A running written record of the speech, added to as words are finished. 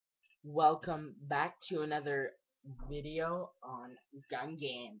Welcome back to another video on Gun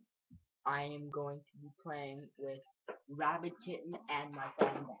Game. I am going to be playing with Rabbit Kitten and my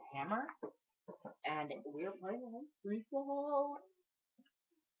friend Hammer, and we're playing on free fall.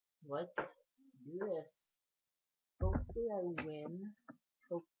 Let's do this. Hopefully I win.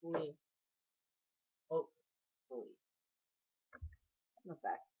 Hopefully, hopefully. I'm gonna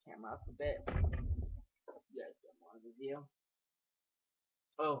back the camera up a bit. You guys get more of the view.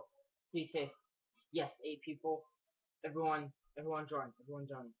 Oh, please say yes, 8 people. Everyone join. Everyone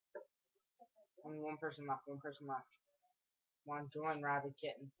join. Only one person left. One person left. Come on, join Rabbit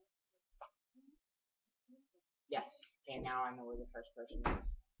Kitten. Yes. Okay, now I know where the first person is.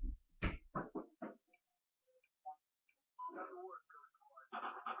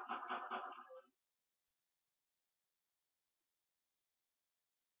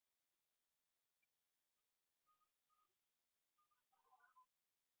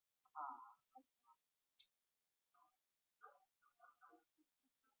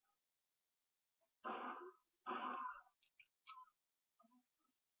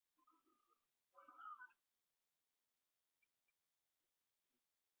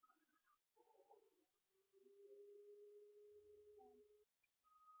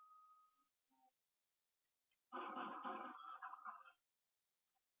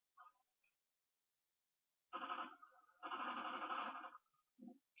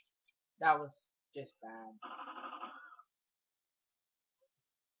 That was just bad.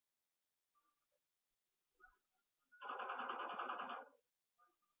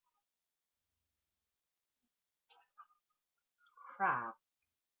 Crap.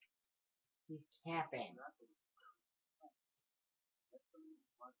 He's camping.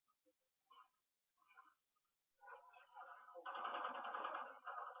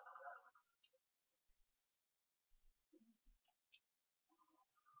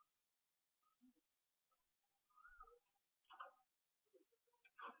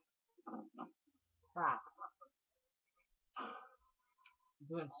 Crap. I'm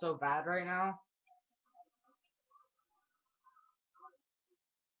doing so bad right now.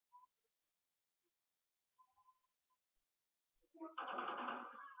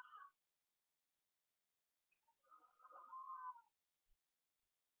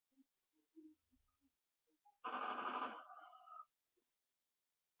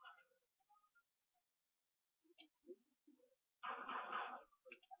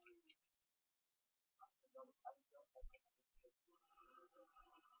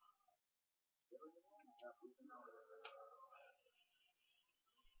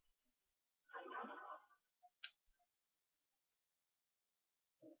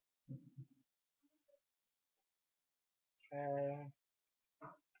 Okay.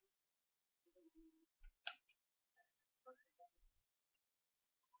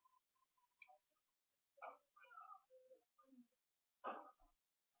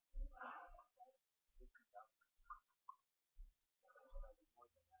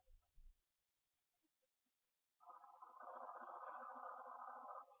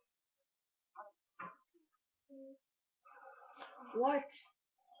 What?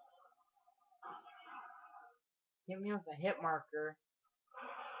 Hit me with a hit marker.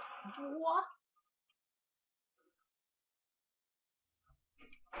 What?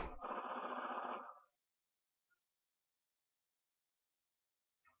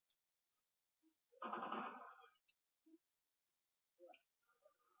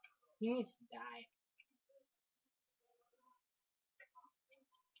 He needs to die.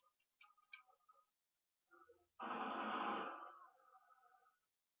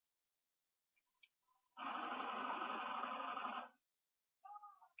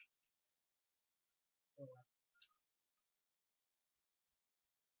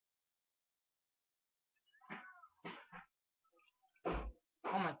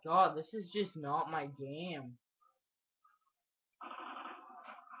 Oh my god, this is just not my game.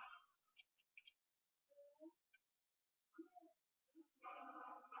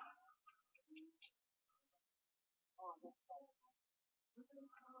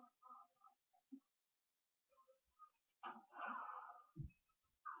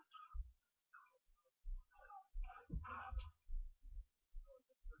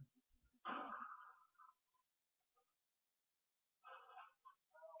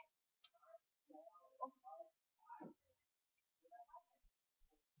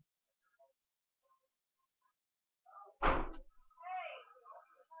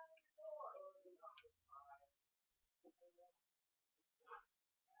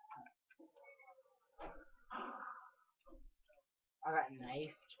 I got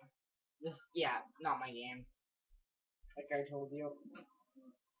knifed. This, yeah, not my game. Like I told you.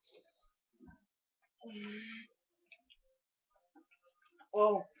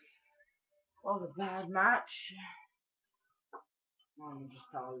 Oh, that was a bad match. Let me just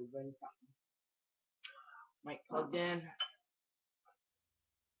tell everybody something. Mic plugged in.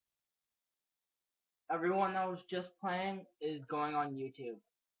 Everyone that was just playing is going on YouTube.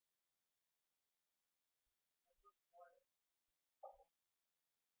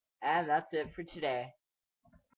 And that's it for today.